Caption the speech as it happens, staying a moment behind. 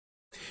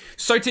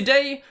So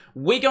today,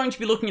 we're going to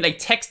be looking at a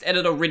text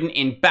editor written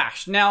in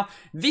Bash. Now,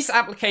 this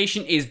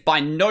application is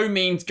by no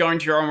means going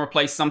to go and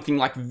replace something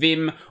like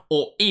Vim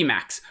or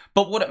Emacs,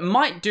 but what it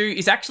might do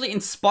is actually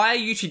inspire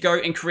you to go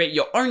and create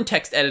your own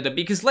text editor,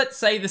 because let's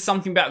say there's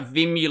something about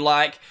Vim you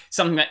like,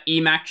 something about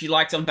Emacs you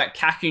like, something about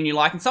Kakun you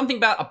like, and something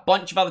about a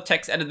bunch of other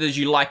text editors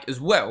you like as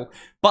well.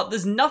 But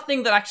there's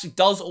nothing that actually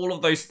does all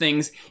of those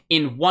things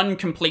in one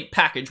complete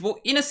package.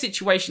 Well, in a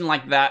situation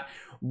like that,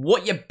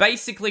 what you're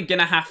basically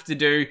gonna have to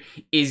do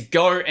is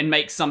go and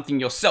make something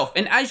yourself.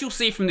 And as you'll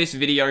see from this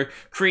video,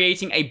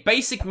 creating a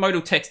basic modal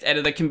text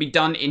editor can be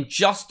done in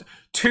just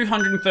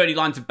 230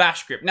 lines of Bash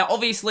script. Now,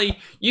 obviously,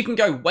 you can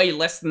go way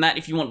less than that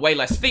if you want way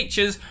less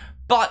features,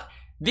 but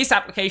this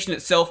application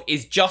itself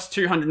is just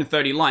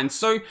 230 lines,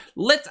 so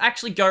let's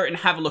actually go and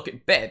have a look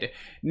at Bed.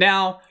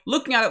 Now,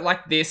 looking at it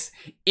like this,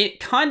 it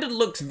kind of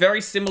looks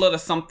very similar to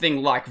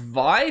something like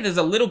Vi. There's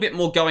a little bit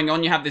more going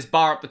on. You have this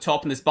bar up the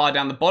top and this bar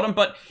down the bottom,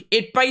 but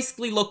it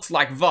basically looks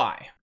like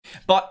Vi.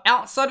 But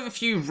outside of a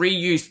few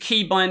reused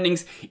key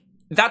bindings,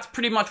 that's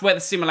pretty much where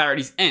the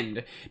similarities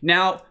end.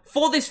 Now,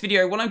 for this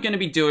video, what I'm going to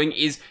be doing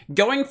is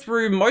going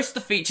through most of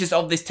the features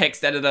of this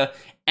text editor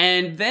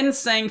and then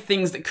saying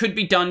things that could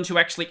be done to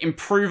actually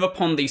improve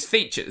upon these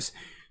features.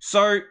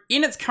 So,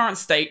 in its current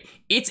state,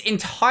 it's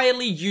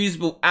entirely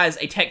usable as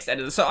a text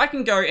editor. So I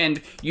can go and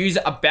use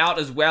it about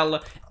as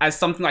well as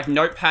something like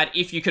Notepad,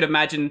 if you could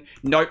imagine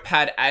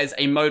Notepad as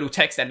a modal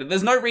text editor.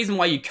 There's no reason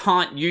why you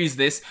can't use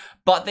this,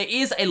 but there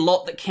is a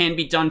lot that can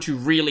be done to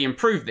really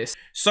improve this.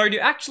 So to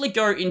actually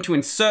go into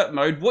insert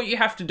mode, what you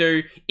have to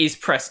do is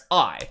press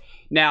I.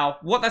 Now,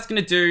 what that's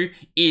going to do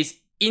is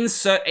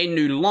insert a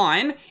new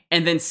line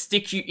and then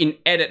stick you in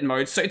edit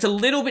mode. So it's a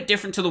little bit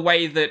different to the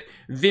way that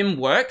Vim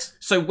works.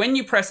 So when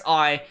you press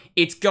I,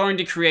 it's going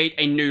to create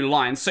a new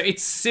line. So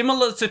it's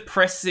similar to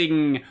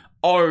pressing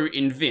O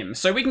in Vim.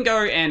 So we can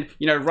go and,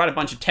 write a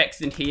bunch of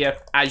text in here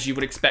as you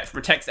would expect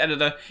from a text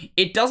editor.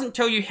 It doesn't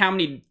tell you how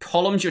many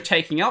columns you're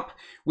taking up,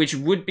 which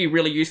would be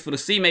really useful to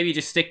see. Maybe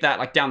just stick that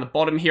like down the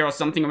bottom here or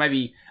something, or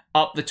maybe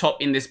up the top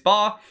in this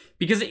bar,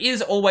 because it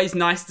is always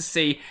nice to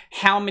see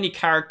how many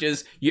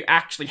characters you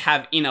actually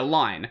have in a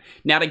line.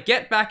 Now, to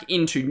get back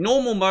into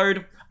normal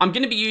mode, I'm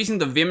going to be using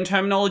the Vim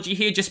terminology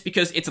here just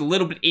because it's a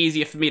little bit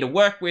easier for me to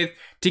work with.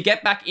 To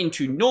get back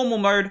into normal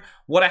mode,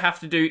 what I have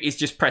to do is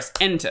just press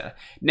enter.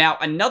 Now,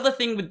 another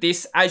thing with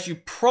this, as you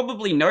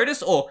probably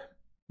noticed, or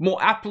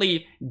more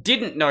aptly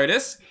didn't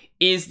notice,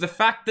 is the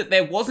fact that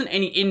there wasn't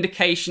any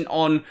indication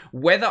on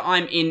whether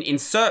I'm in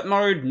insert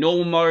mode,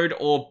 normal mode,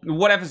 or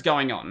whatever's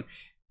going on.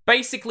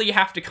 Basically, you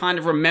have to kind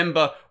of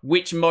remember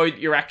which mode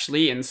you're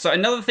actually in. So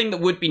another thing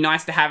that would be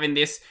nice to have in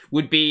this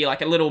would be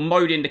like a little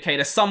mode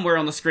indicator somewhere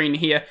on the screen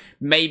here.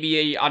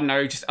 Maybe, I don't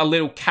know, just a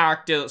little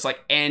character that's like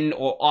N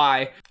or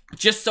I,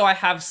 just so I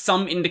have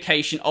some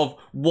indication of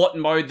what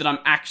mode that I'm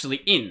actually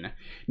in.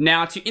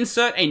 Now, to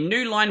insert a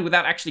new line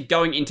without actually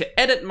going into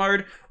edit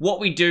mode, what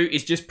we do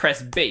is just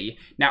press B.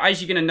 Now,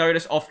 as you're going to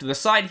notice off to the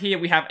side here,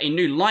 we have a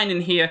new line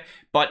in here,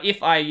 but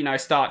if I,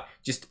 start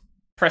just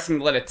pressing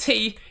the letter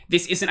T,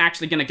 this isn't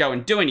actually going to go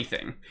and do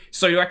anything.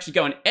 So to actually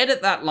go and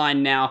edit that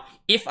line now,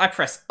 if I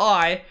press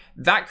I,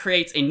 that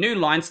creates a new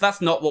line, so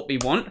that's not what we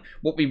want.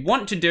 What we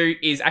want to do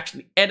is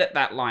actually edit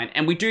that line,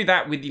 and we do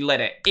that with the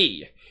letter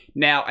E.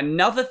 Now,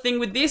 another thing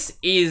with this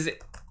is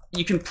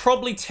you can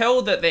probably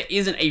tell that there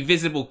isn't a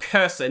visible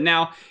cursor.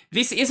 Now,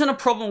 this isn't a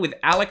problem with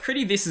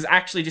Alacrity, this is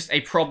actually just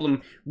a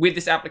problem with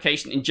this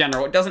application in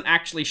general. It doesn't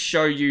actually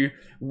show you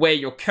where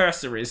your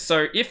cursor is.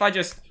 So if I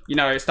just,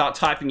 start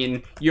typing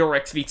in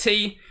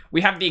EuroXVT,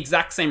 we have the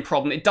exact same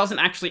problem. It doesn't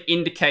actually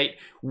indicate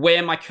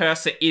where my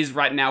cursor is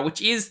right now,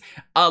 which is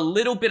a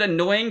little bit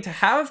annoying to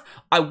have.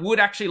 I would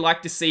actually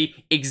like to see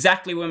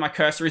exactly where my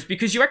cursor is,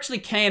 because you actually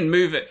can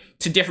move it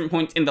to different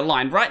points in the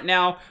line. Right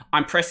now,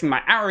 I'm pressing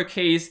my arrow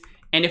keys,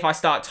 and if I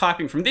start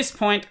typing from this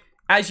point,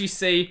 as you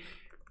see,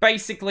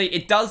 basically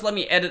it does let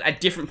me edit at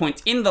different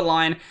points in the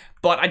line,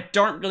 but I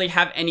don't really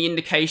have any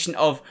indication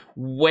of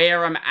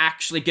where I'm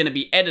actually going to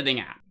be editing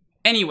at.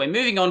 Anyway,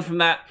 moving on from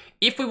that,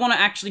 if we want to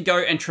actually go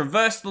and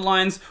traverse the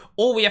lines,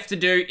 all we have to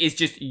do is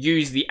just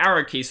use the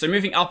arrow keys. So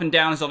moving up and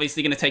down is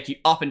obviously going to take you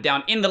up and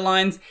down in the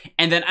lines,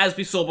 and then as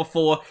we saw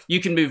before, you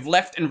can move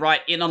left and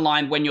right in a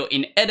line when you're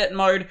in edit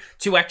mode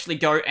to actually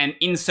go and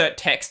insert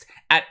text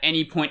at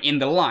any point in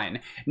the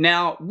line.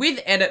 Now, with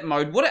edit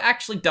mode, what it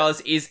actually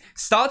does is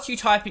starts you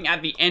typing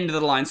at the end of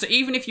the line. So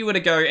even if you were to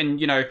go and,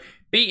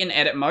 be in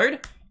edit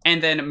mode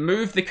and then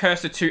move the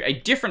cursor to a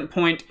different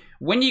point,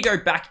 when you go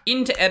back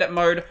into edit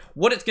mode,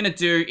 what it's going to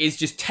do is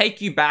just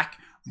take you back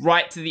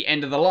right to the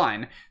end of the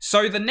line.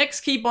 So the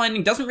next key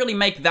binding doesn't really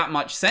make that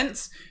much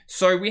sense.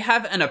 So we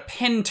have an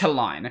append to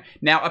line.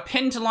 Now,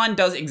 append to line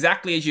does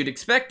exactly as you'd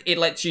expect. It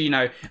lets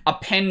you,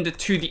 append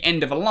to the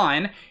end of a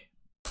line,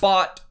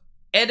 but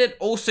edit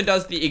also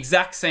does the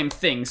exact same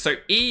thing. So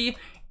E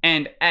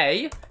and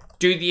A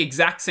do the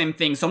exact same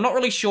thing. So I'm not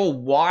really sure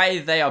why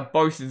they are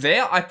both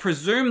there. I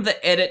presume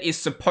the edit is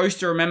supposed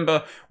to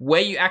remember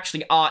where you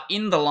actually are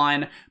in the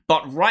line,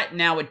 but right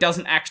now it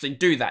doesn't actually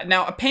do that.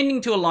 Now,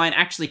 appending to a line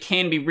actually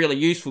can be really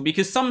useful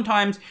because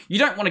sometimes you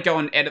don't want to go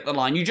and edit the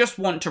line. You just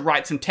want to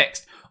write some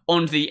text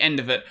onto the end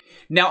of it.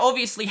 Now,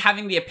 obviously,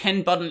 having the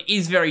append button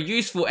is very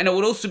useful, and it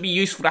would also be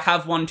useful to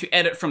have one to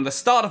edit from the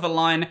start of a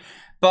line,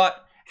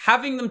 but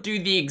having them do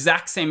the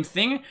exact same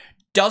thing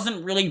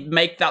doesn't really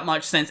make that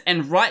much sense.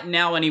 And right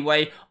now,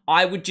 anyway,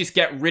 I would just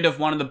get rid of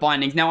one of the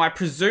bindings. Now, I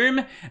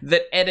presume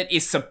that edit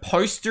is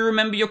supposed to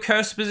remember your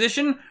cursor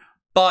position,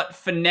 but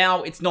for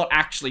now, it's not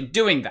actually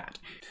doing that.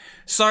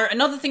 So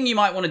another thing you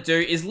might want to do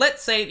is,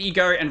 let's say that you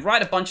go and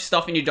write a bunch of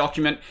stuff in your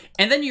document,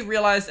 and then you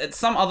realize at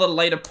some other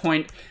later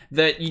point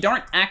that you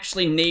don't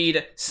actually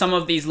need some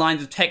of these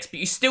lines of text,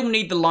 but you still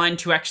need the line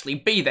to actually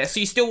be there.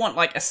 So you still want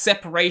like a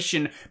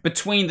separation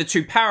between the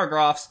two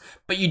paragraphs,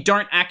 but you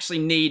don't actually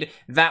need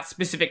that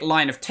specific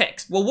line of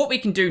text. Well, what we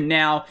can do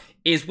now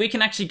is we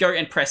can actually go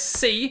and press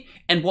C,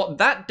 and what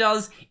that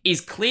does is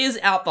clears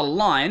out the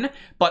line,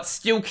 but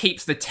still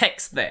keeps the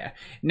text there.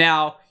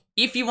 Now,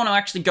 if you want to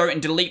actually go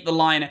and delete the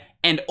line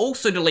and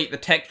also delete the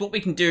text, what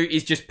we can do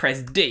is just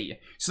press D.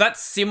 So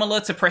that's similar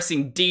to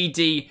pressing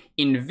DD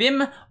in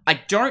Vim. I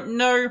don't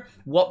know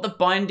what the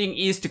binding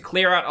is to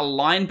clear out a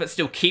line but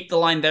still keep the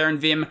line there in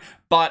Vim,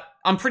 but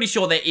I'm pretty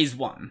sure there is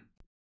one.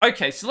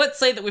 Okay, so let's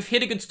say that we've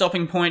hit a good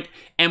stopping point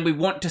and we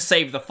want to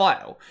save the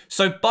file.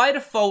 So by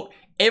default,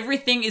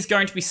 everything is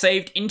going to be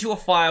saved into a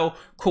file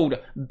called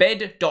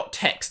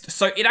bed.txt.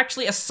 So it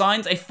actually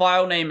assigns a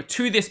file name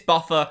to this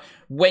buffer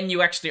when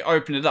you actually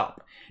open it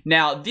up.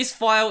 Now, this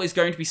file is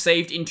going to be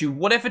saved into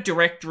whatever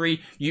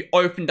directory you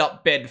opened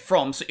up bed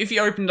from. So if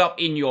you opened it up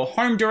in your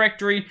home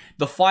directory,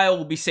 the file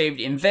will be saved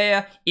in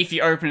there. If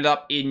you open it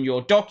up in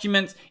your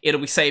documents,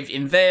 it'll be saved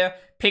in there.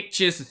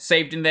 Pictures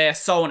saved in there,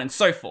 so on and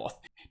so forth.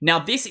 Now,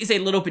 this is a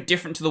little bit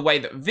different to the way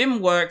that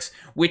Vim works,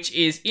 which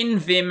is in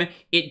Vim,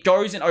 it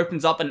goes and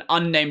opens up an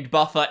unnamed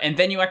buffer, and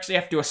then you actually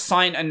have to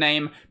assign a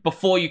name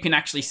before you can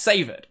actually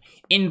save it.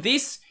 In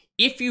this,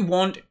 if you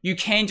want, you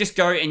can just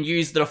go and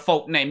use the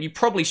default name. You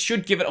probably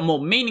should give it a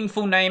more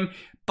meaningful name,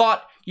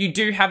 but you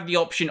do have the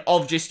option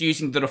of just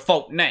using the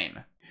default name.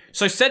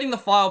 So setting the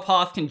file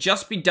path can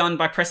just be done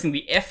by pressing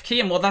the F key,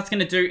 and what that's going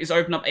to do is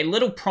open up a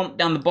little prompt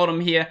down the bottom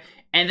here,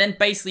 and then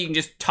basically you can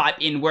just type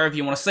in wherever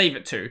you want to save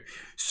it to.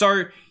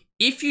 So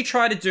if you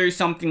try to do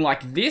something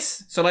like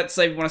this, so let's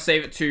say we want to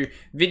save it to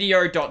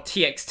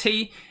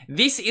video.txt,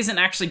 this isn't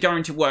actually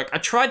going to work. I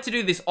tried to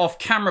do this off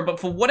camera, but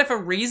for whatever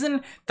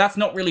reason, that's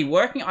not really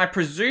working. I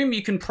presume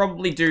you can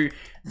probably do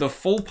the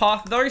full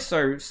path though,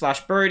 so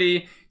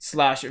 /Brodie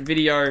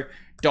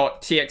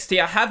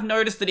 /video.txt. I have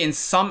noticed that in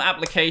some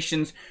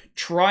applications,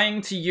 trying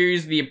to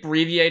use the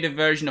abbreviated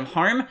version of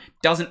home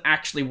doesn't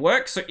actually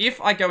work. So if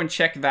I go and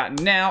check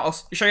that now, I'll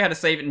show you how to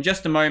save it in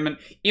just a moment.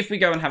 If we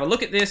go and have a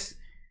look at this,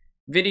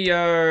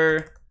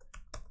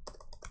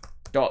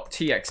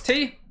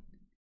 video.txt.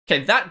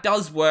 Okay, that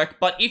does work,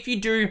 but if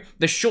you do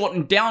the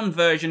shortened down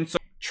version, so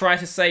try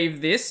to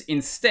save this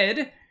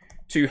instead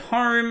to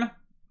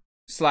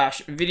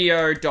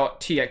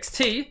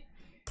home/video.txt,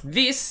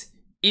 this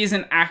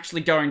isn't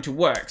actually going to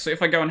work. So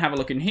if I go and have a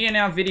look in here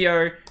now,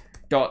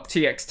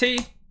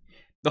 video.txt,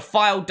 the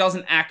file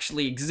doesn't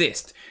actually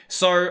exist.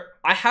 So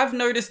I have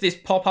noticed this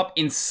pop up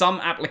in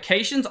some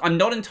applications. I'm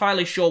not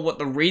entirely sure what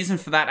the reason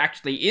for that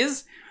actually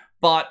is,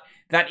 but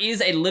that is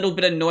a little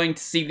bit annoying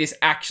to see this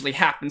actually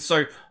happen.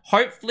 So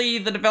hopefully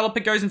the developer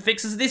goes and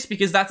fixes this,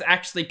 because that's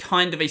actually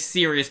kind of a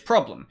serious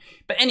problem.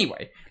 But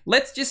anyway,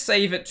 let's just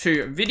save it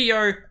to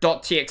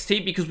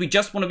video.txt because we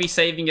just want to be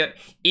saving it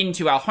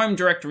into our home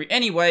directory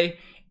anyway.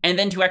 And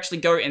then to actually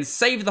go and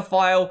save the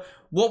file,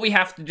 what we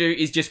have to do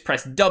is just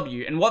press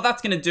W. And what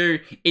that's going to do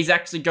is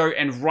actually go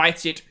and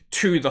write it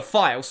to the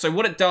file. So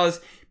what it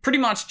does pretty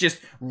much just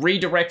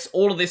redirects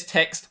all of this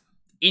text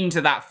into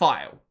that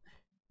file.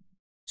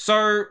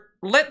 So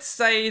let's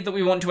say that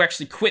we want to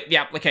actually quit the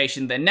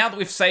application then. Now that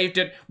we've saved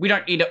it, we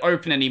don't need to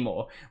open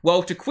anymore.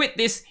 Well, to quit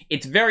this,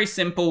 it's very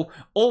simple.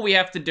 All we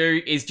have to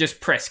do is just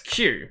press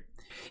Q.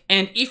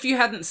 And if you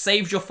hadn't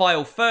saved your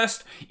file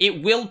first,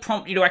 it will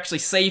prompt you to actually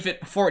save it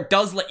before it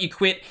does let you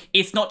quit.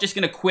 It's not just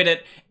going to quit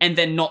it and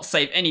then not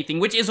save anything,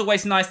 which is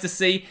always nice to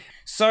see.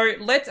 So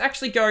let's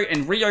actually go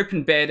and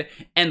reopen bed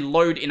and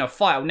load in a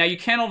file. Now you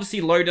can obviously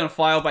load in a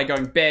file by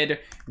going bed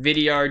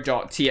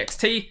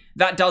video.txt.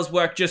 That does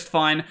work just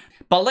fine.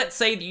 But let's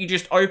say that you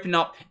just open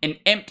up an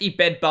empty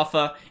bed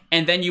buffer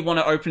and then you want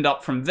to open it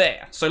up from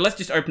there. So let's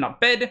just open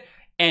up bed.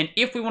 And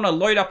if we want to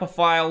load up a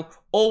file,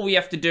 all we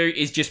have to do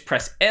is just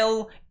press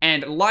L.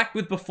 And like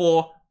with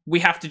before, we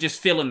have to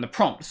just fill in the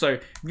prompt. So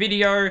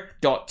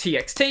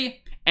video.txt,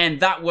 and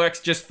that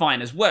works just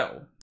fine as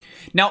well.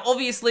 Now,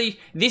 obviously,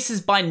 this is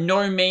by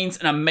no means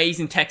an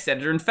amazing text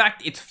editor. In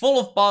fact, it's full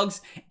of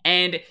bugs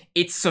and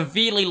it's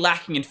severely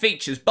lacking in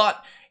features,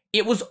 but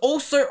it was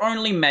also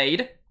only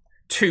made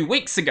 2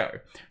 weeks ago.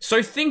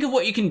 So think of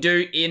what you can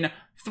do in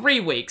 3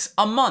 weeks,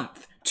 a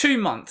month, 2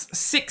 months,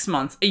 6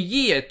 months, a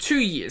year, 2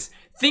 years.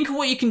 think of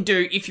what you can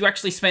do if you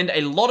actually spend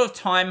a lot of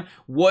time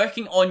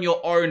working on your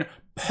own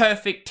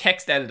perfect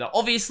text editor.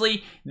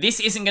 Obviously, this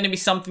isn't going to be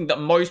something that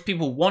most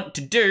people want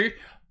to do,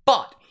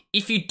 but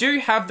if you do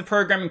have the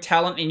programming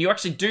talent and you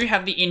actually do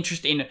have the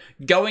interest in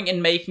going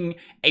and making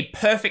a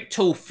perfect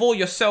tool for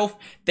yourself,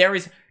 there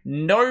is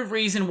no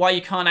reason why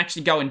you can't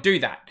actually go and do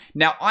that.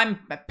 Now, I'm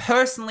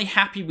personally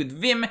happy with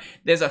Vim.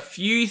 There's a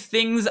few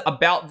things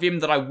about Vim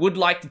that I would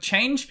like to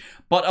change,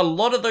 but a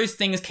lot of those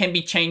things can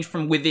be changed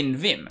from within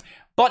Vim.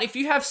 But if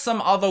you have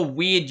some other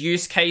weird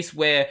use case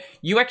where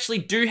you actually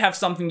do have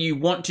something you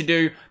want to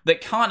do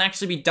that can't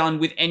actually be done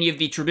with any of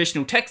the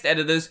traditional text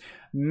editors,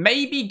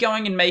 maybe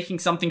going and making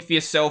something for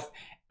yourself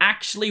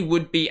actually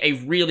would be a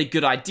really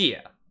good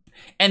idea.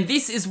 And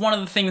this is one of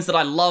the things that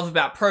I love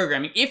about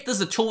programming. If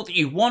there's a tool that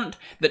you want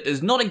that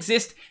does not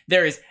exist,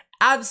 there is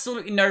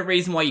absolutely no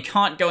reason why you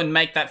can't go and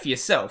make that for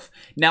yourself.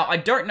 Now, I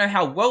don't know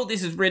how well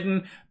this is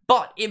written,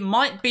 but it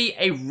might be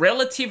a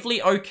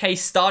relatively okay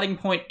starting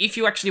point if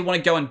you actually want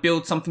to go and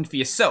build something for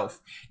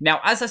yourself. Now,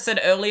 as I said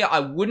earlier,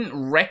 I wouldn't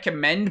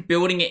recommend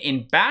building it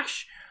in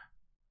Bash,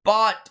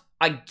 but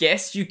I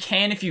guess you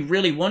can if you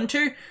really want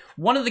to.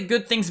 One of the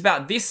good things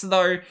about this,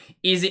 though,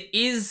 is it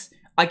is,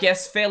 I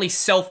guess, fairly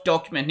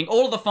self-documenting.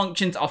 All of the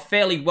functions are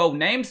fairly well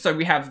named. So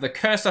we have the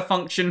cursor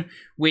function,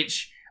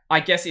 which I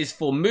guess is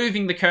for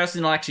moving the cursor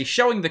and not actually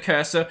showing the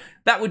cursor.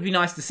 That would be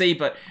nice to see,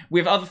 but we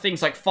have other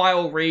things like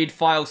file read,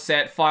 file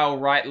set, file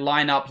write,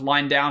 line up,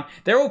 line down.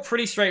 They're all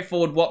pretty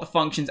straightforward what the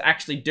functions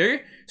actually do.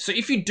 So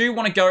if you do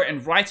want to go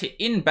and write it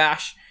in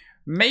Bash,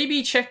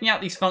 maybe checking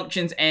out these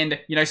functions and,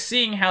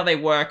 seeing how they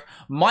work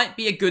might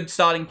be a good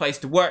starting place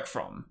to work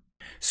from.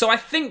 So I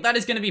think that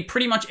is going to be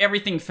pretty much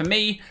everything for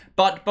me,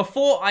 but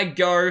before I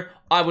go,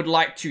 I would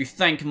like to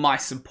thank my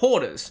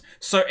supporters.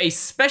 So a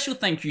special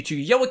thank you to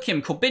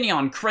Joachim,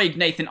 Corbinian, Craig,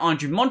 Nathan,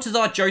 Andrew,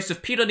 Montazar,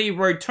 Joseph, Peter D.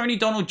 Road, Tony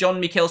Donald, John,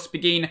 Mikhail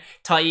Spagin,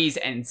 Thais,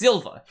 and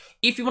Zilva.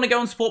 If you want to go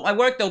and support my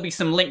work, there'll be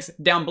some links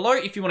down below.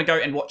 If you want to go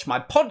and watch my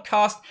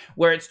podcast,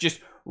 where it's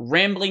just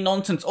rambling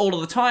nonsense all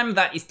of the time,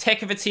 that is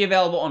Tech of It's here,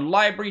 available on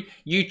Library,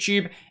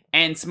 YouTube,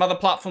 and some other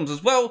platforms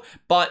as well.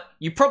 But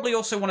you probably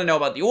also want to know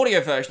about the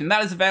audio version, and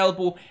that is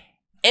available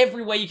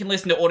everywhere you can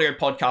listen to audio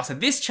podcasts. And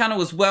this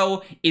channel as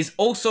well is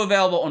also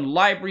available on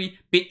Library,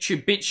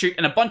 BitChute,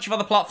 and a bunch of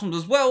other platforms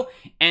as well.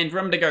 And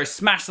remember to go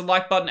smash the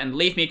like button and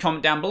leave me a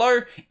comment down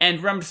below. And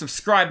remember to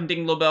subscribe and ding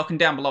the little bell icon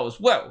down below as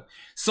well.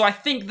 So I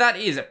think that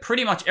is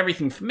pretty much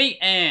everything for me,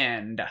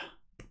 and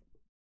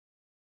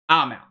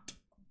I'm out.